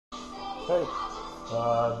Hey,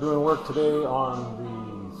 doing work today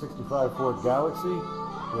on the 65 Ford Galaxie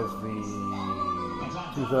with the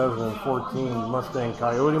 2014 Mustang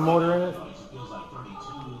Coyote motor in it.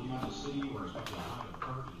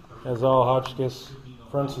 Has all Hotchkiss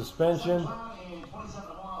front suspension.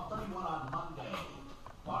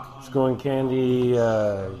 It's going candy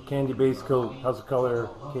base coat, House of Color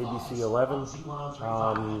KBC 11.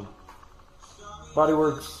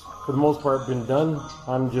 Bodywork's for the most part been done.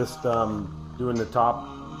 I'm just doing the top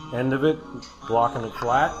end of it, blocking it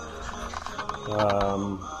flat.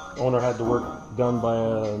 Owner had the work done by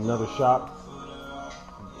another shop.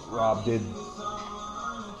 Rob did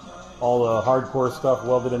all the hardcore stuff,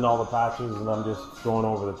 welded in all the patches, and I'm just going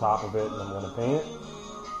over the top of it and I'm going to paint it.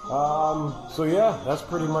 So yeah, that's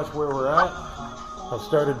pretty much where we're at. I've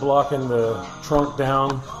started blocking the trunk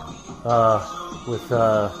down with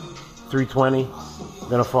 320,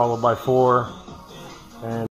 gonna follow by 4, and